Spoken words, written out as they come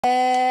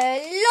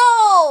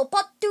Hello,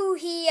 part 2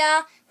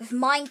 here with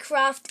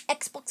Minecraft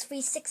Xbox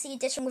 360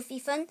 edition with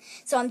Eathen.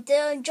 So I'm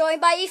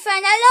joined by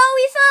Eathen. Hello,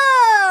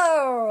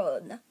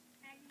 Eathen!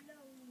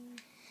 Hello.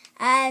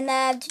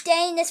 And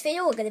today in this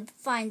video we're going to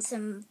find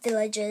some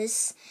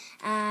villagers.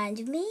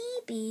 And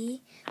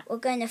maybe we're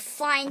going to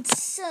find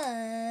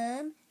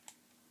some...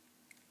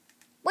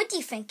 What do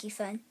you think,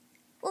 Eathen?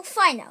 We'll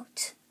find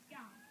out.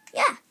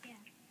 Yeah.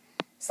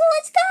 So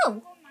let's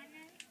go.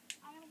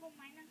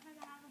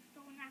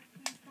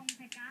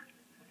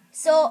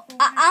 So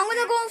I'm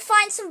gonna go and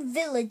find some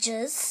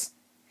villagers.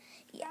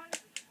 Yeah.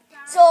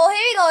 So here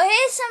we go.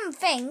 Here's some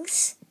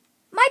things.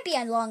 Might be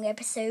a long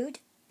episode.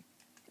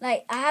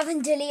 Like I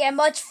haven't deleted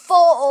much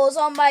photos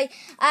on my,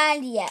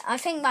 and yeah, I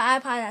think my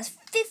iPad has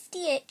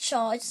 58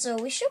 charge, so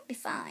we should be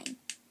fine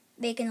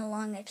making a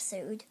long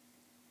episode.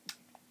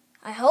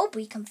 I hope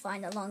we can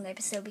find a long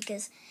episode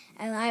because,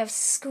 and I have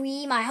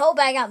Scream. I hope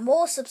I got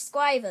more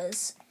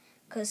subscribers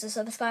because the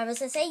subscribers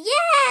will say,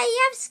 yeah,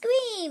 you have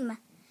Scream.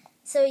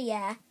 So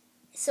yeah.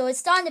 So it's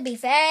starting to be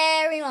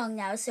very long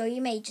now, so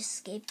you may just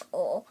skip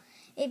or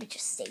maybe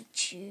just stay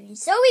tuned.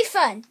 So it'll be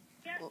fun.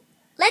 Yeah.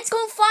 Let's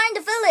go find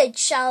a village,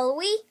 shall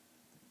we?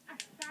 I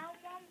found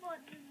one, but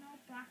there's no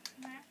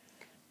blacksmith.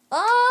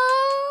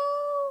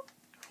 Oh!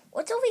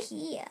 What's over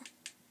here?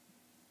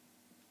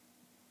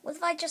 What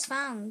have I just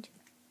found?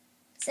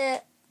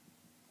 So,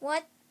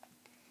 what?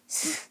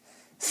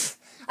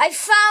 I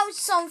found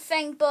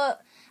something,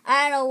 but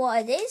I don't know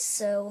what it is,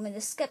 so I'm going to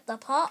skip the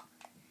part.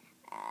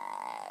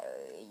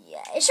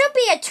 Yeah, it should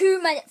be a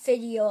 2-minute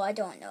video, I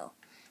don't know.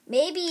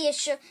 Maybe it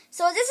should...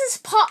 So this is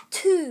part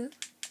 2,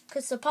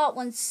 because the part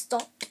 1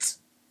 stopped.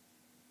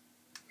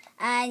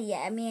 And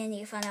yeah, me and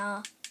Eathen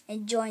are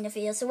enjoying the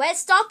video. So where it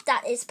stopped,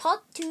 that is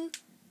part 2.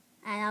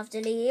 And I have to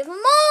leave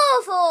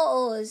more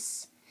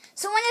photos.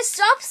 So when it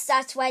stops,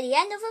 that's where the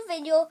end of the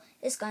video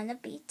is going to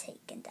be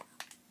taken down.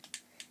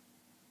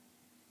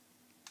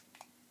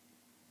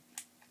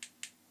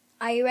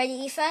 Are you ready,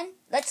 Eathen?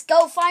 Let's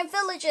go find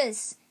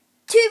villagers.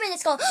 2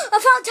 minutes gone. I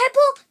found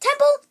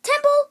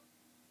temple.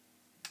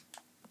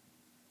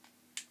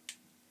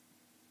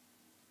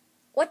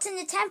 What's in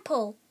the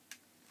temple?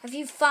 Have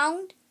you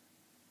found,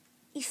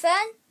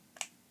 Eathen?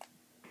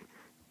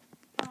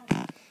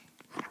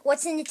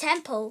 What's in the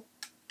temple?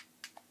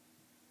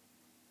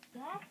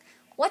 What?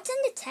 What's in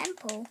the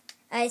temple?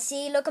 I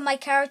see. Look at my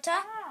character.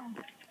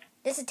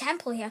 There's a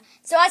temple here.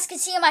 So as you can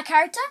see in my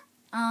character,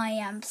 I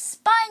am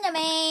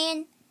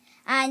Spider-Man.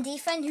 And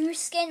Eathen, whose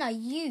skin are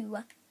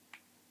you?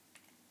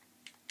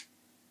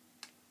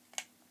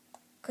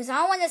 Because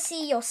I want to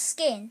see your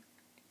skin.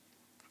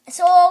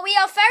 So we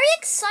are very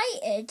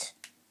excited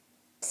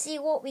to see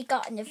what we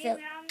got in the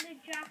village.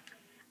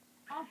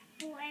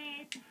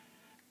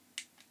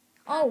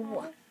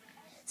 Oh.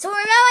 So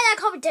remember that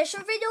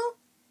competition video?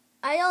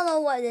 I don't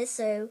know what it is,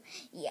 so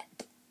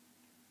yep.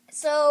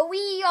 So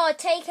we are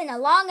taking a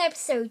long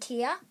episode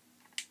here.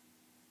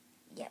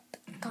 Yep.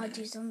 Can't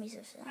do some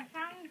music. I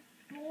found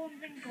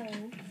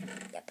gold.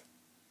 Yep.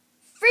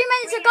 3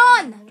 minutes are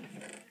gone.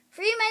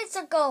 3 minutes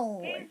are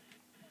gone.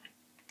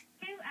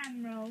 2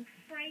 emeralds,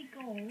 3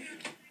 gold.